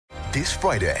This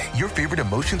Friday, your favorite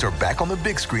emotions are back on the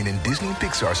big screen in Disney and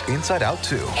Pixar's Inside Out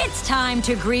 2. It's time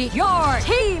to greet your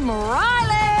Team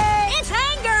Riley! It's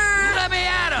anger! Let me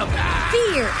at him!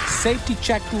 Fear! Safety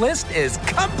checklist is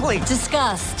complete!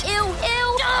 Disgust! Ew!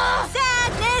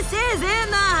 Sadness is in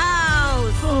the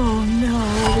house! Oh, no.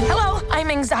 Hello, I'm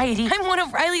anxiety. I'm one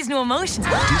of Riley's new emotions.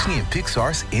 Disney and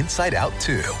Pixar's Inside Out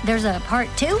 2. There's a part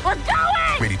 2? We're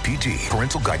going! Rated PG.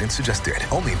 Parental guidance suggested.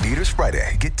 Only in theaters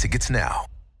Friday. Get tickets now.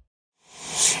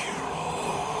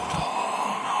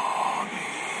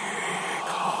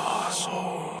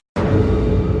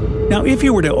 Now, if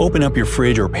you were to open up your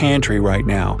fridge or pantry right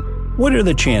now, what are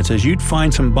the chances you'd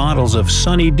find some bottles of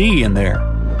Sunny D in there?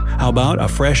 How about a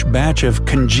fresh batch of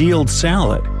congealed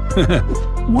salad?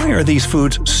 Why are these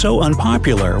foods so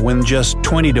unpopular when just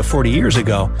 20 to 40 years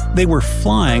ago they were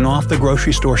flying off the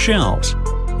grocery store shelves?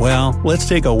 Well, let's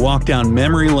take a walk down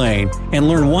memory lane and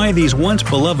learn why these once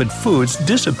beloved foods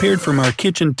disappeared from our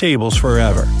kitchen tables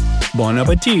forever. Bon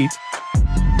appetit!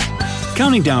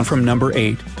 Counting down from number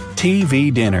 8.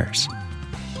 TV dinners.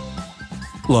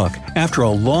 Look, after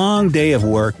a long day of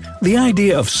work, the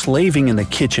idea of slaving in the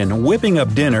kitchen whipping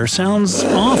up dinner sounds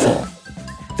awful.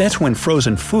 That's when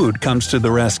frozen food comes to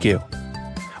the rescue.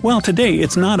 Well, today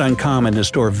it's not uncommon to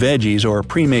store veggies or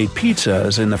pre-made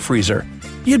pizzas in the freezer.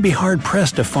 You'd be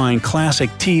hard-pressed to find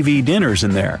classic TV dinners in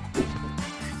there.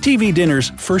 TV dinners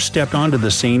first stepped onto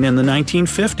the scene in the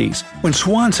 1950s, when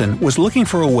Swanson was looking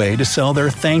for a way to sell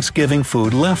their Thanksgiving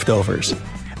food leftovers.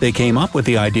 They came up with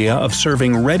the idea of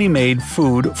serving ready-made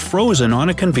food frozen on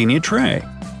a convenient tray.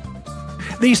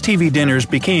 These TV dinners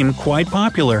became quite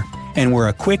popular and were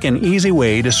a quick and easy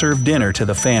way to serve dinner to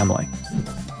the family.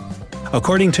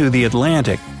 According to The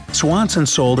Atlantic, Swanson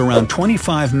sold around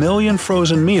 25 million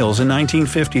frozen meals in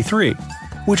 1953,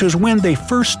 which was when they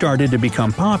first started to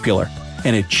become popular,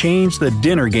 and it changed the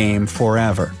dinner game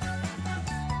forever.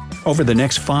 Over the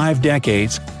next 5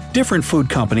 decades, different food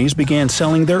companies began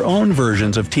selling their own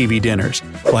versions of TV dinners,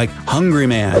 like Hungry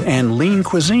Man and Lean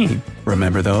Cuisine.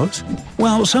 Remember those?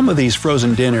 Well, some of these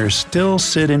frozen dinners still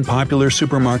sit in popular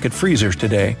supermarket freezers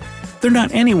today. They're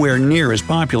not anywhere near as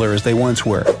popular as they once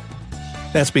were.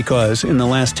 That's because, in the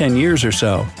last 10 years or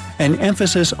so, an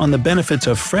emphasis on the benefits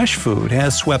of fresh food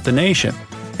has swept the nation,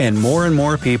 and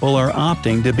more people are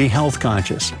opting to be health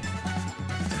conscious.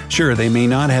 Sure, they may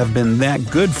not have been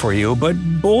that good for you, but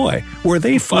boy, were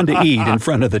they fun to eat in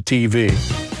front of the TV.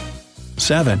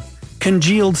 7.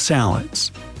 Congealed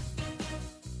salads.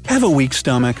 Have a weak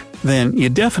stomach? Then you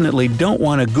definitely don't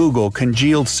want to Google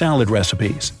congealed salad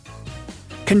recipes.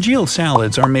 Congealed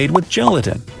salads are made with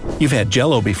gelatin. You've had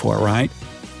Jell-O before, right?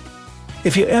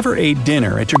 If you ever ate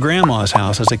dinner at your grandma's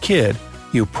house as a kid,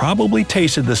 you probably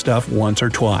tasted the stuff once or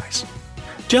twice.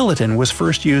 Gelatin was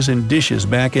first used in dishes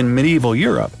back in medieval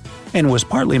Europe and was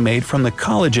partly made from the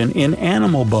collagen in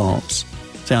animal bones.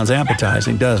 Sounds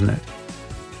appetizing, doesn't it?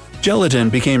 Gelatin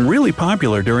became really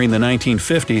popular during the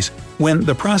 1950s when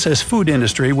the processed food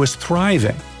industry was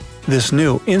thriving. This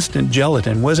new instant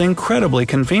gelatin was incredibly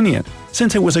convenient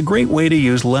since it was a great way to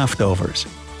use leftovers.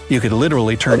 You could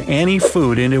literally turn any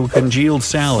food into a congealed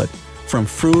salad, from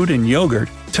fruit and yogurt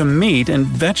to meat and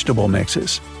vegetable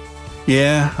mixes.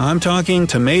 Yeah, I'm talking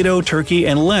tomato, turkey,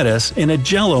 and lettuce in a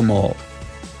Jell-O mold.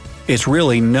 It's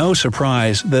really no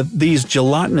surprise that these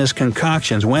gelatinous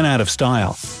concoctions went out of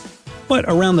style. But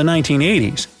around the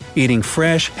 1980s, eating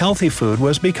fresh, healthy food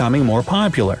was becoming more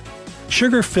popular.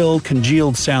 Sugar-filled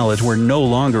congealed salads were no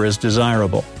longer as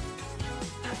desirable.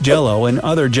 Jell-O and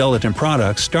other gelatin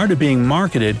products started being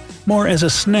marketed more as a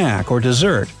snack or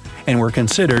dessert and were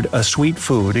considered a sweet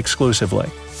food exclusively.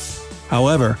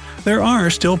 However, there are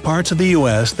still parts of the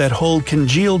U.S. that hold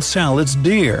congealed salads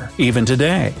dear even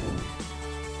today.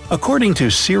 According to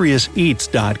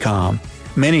SeriousEats.com,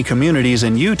 many communities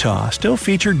in Utah still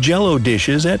feature Jell-O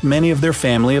dishes at many of their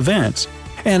family events,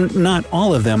 and not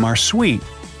all of them are sweet.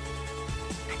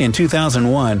 In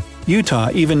 2001, Utah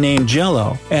even named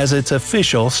Jell-O as its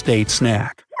official state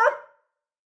snack.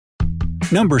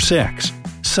 Number 6.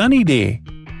 Sunny D.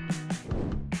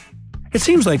 It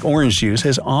seems like orange juice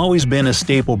has always been a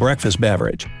staple breakfast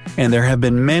beverage, and there have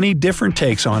been many different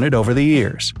takes on it over the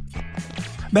years.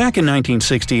 Back in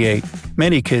 1968,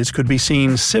 many kids could be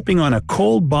seen sipping on a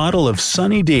cold bottle of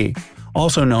Sunny D,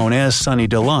 also known as Sunny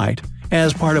Delight,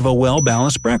 as part of a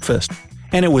well-balanced breakfast,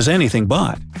 and it was anything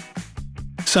but.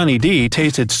 Sunny D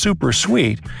tasted super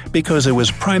sweet because it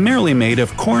was primarily made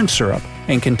of corn syrup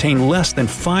and contained less than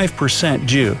 5%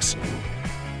 juice.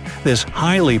 This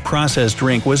highly processed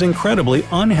drink was incredibly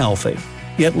unhealthy,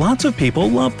 yet lots of people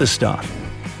loved the stuff.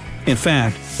 In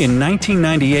fact, in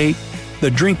 1998,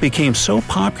 the drink became so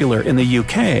popular in the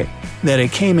UK that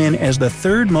it came in as the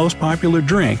third most popular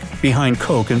drink behind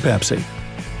Coke and Pepsi.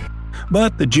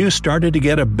 But the juice started to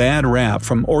get a bad rap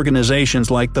from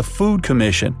organizations like the Food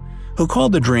Commission, who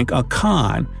called the drink a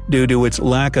con due to its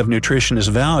lack of nutritionist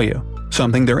value,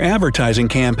 something their advertising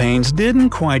campaigns didn't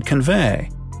quite convey.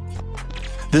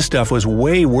 This stuff was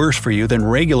way worse for you than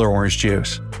regular orange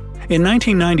juice. In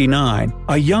 1999,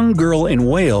 a young girl in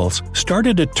Wales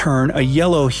started to turn a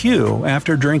yellow hue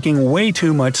after drinking way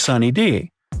too much Sunny D.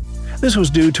 This was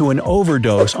due to an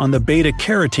overdose on the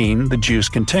beta-carotene the juice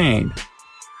contained.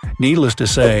 Needless to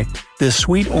say, this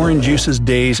sweet orange juice's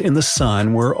days in the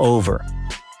sun were over.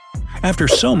 After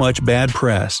so much bad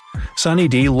press, Sunny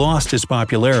D lost its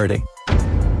popularity.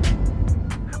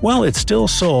 While it's still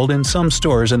sold in some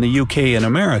stores in the UK and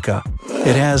America,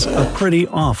 it has a pretty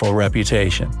awful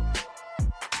reputation.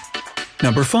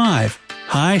 Number 5.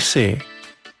 Hi-C.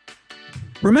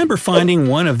 Remember finding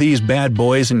one of these bad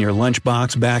boys in your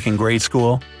lunchbox back in grade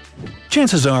school?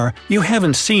 Chances are you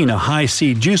haven't seen a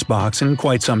Hi-C juice box in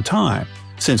quite some time,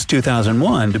 since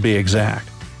 2001 to be exact.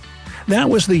 That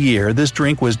was the year this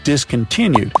drink was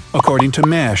discontinued, according to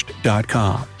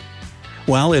Mashed.com.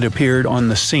 While it appeared on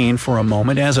the scene for a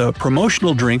moment as a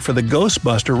promotional drink for the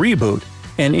Ghostbuster reboot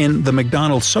and in the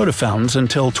McDonald's soda fountains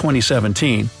until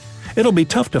 2017, it'll be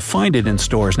tough to find it in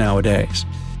stores nowadays.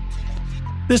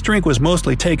 This drink was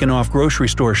mostly taken off grocery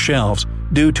store shelves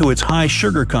due to its high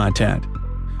sugar content.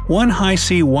 One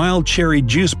Hi-C Wild Cherry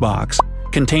juice box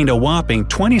contained a whopping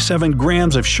 27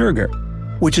 grams of sugar,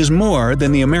 which is more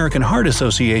than the American Heart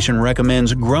Association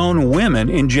recommends grown women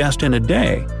ingest in a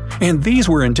day, and these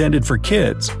were intended for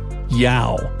kids.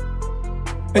 Yow!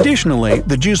 Additionally,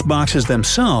 the juice boxes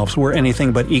themselves were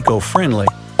anything but eco-friendly,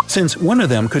 since one of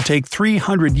them could take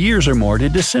 300 years or more to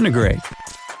disintegrate.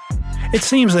 It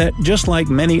seems that just like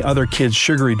many other kids'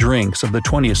 sugary drinks of the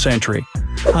 20th century,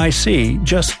 Hi-C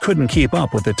just couldn't keep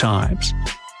up with the times.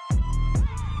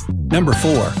 Number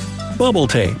 4. Bubble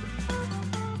Tape.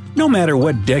 No matter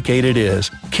what decade it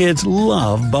is, kids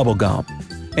love bubblegum.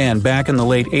 And back in the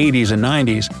late 80s and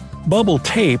 90s, bubble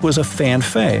tape was a fan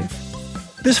fave.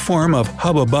 This form of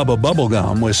Hubba Bubba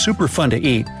bubblegum was super fun to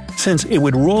eat since it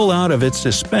would roll out of its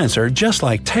dispenser just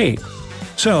like tape.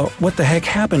 So what the heck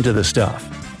happened to the stuff?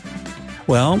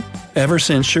 Well, ever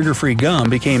since sugar-free gum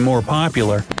became more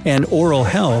popular and oral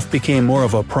health became more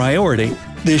of a priority,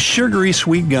 this sugary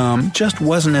sweet gum just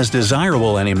wasn't as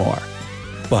desirable anymore.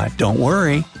 But don't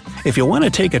worry. If you want to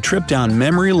take a trip down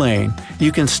memory lane,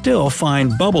 you can still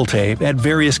find bubble tape at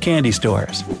various candy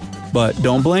stores. But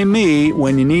don't blame me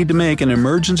when you need to make an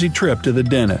emergency trip to the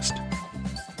dentist.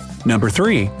 Number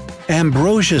 3.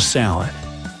 Ambrosia Salad.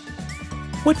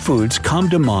 What foods come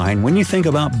to mind when you think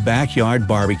about backyard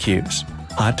barbecues?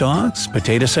 Hot dogs?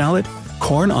 Potato salad?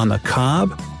 Corn on the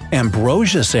cob?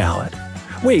 Ambrosia salad.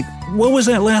 Wait, what was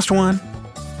that last one?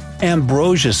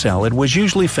 Ambrosia salad was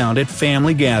usually found at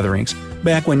family gatherings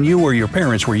back when you or your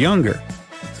parents were younger.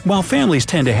 While families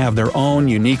tend to have their own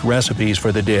unique recipes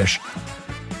for the dish,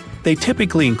 they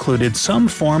typically included some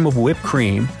form of whipped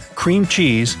cream, cream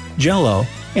cheese, Jell-O,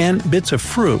 and bits of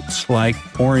fruits like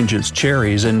oranges,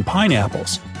 cherries, and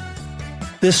pineapples.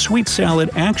 This sweet salad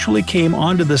actually came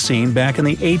onto the scene back in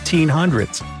the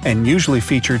 1800s and usually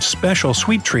featured special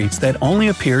sweet treats that only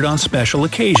appeared on special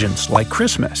occasions like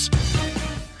Christmas.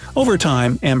 Over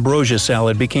time, ambrosia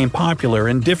salad became popular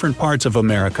in different parts of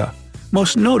America,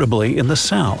 most notably in the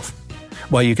South.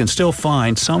 While you can still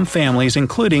find some families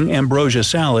including ambrosia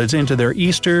salads into their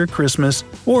Easter, Christmas,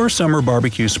 or summer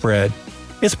barbecue spread,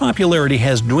 its popularity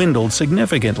has dwindled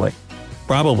significantly,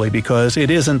 probably because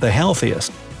it isn't the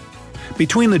healthiest.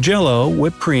 Between the Jell-O,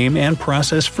 whipped cream, and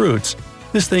processed fruits,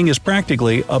 this thing is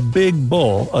practically a big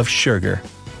bowl of sugar.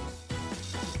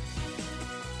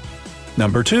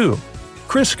 Number 2.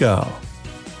 Crisco.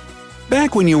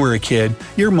 Back when you were a kid,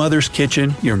 your mother's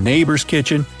kitchen, your neighbor's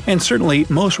kitchen, and certainly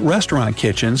most restaurant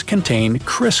kitchens contained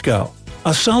Crisco,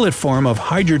 a solid form of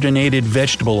hydrogenated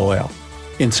vegetable oil.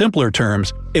 In simpler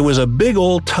terms, it was a big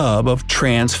old tub of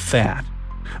trans fat.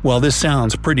 While this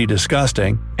sounds pretty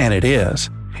disgusting, and it is,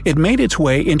 it made its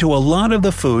way into a lot of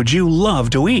the foods you love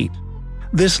to eat.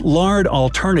 This lard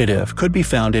alternative could be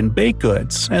found in baked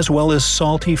goods as well as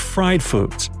salty fried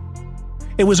foods.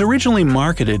 It was originally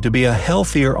marketed to be a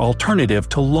healthier alternative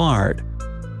to lard.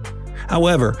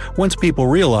 However, once people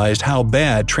realized how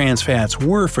bad trans fats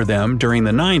were for them during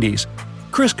the 90s,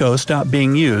 Crisco stopped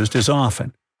being used as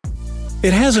often.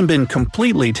 It hasn't been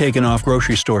completely taken off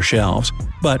grocery store shelves,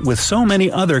 but with so many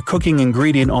other cooking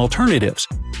ingredient alternatives,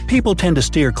 people tend to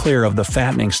steer clear of the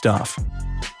fattening stuff.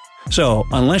 So,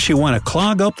 unless you want to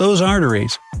clog up those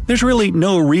arteries, there's really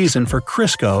no reason for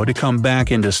Crisco to come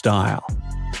back into style.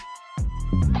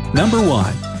 Number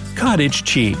 1. Cottage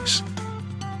cheese.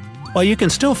 While you can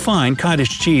still find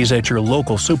cottage cheese at your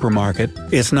local supermarket,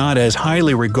 it's not as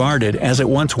highly regarded as it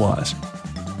once was.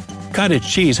 Cottage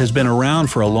cheese has been around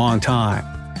for a long time.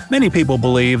 Many people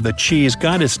believe the cheese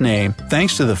got its name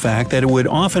thanks to the fact that it would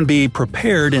often be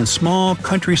prepared in small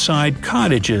countryside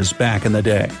cottages back in the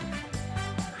day.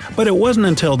 But it wasn't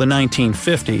until the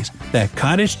 1950s that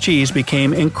cottage cheese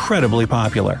became incredibly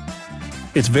popular.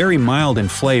 It's very mild in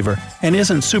flavor and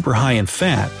isn't super high in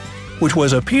fat, which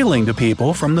was appealing to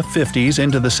people from the 50s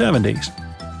into the 70s.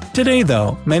 Today,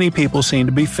 though, many people seem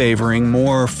to be favoring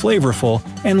more flavorful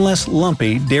and less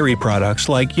lumpy dairy products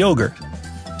like yogurt.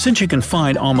 Since you can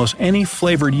find almost any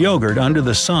flavored yogurt under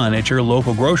the sun at your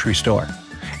local grocery store,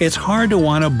 it's hard to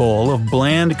want a bowl of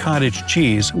bland cottage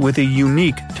cheese with a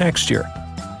unique texture.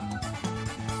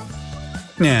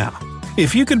 Now,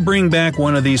 if you could bring back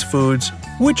one of these foods,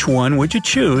 which one would you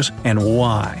choose and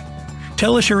why?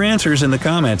 Tell us your answers in the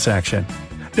comment section.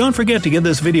 Don't forget to give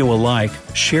this video a like,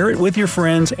 share it with your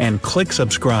friends, and click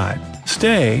subscribe.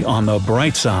 Stay on the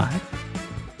bright side.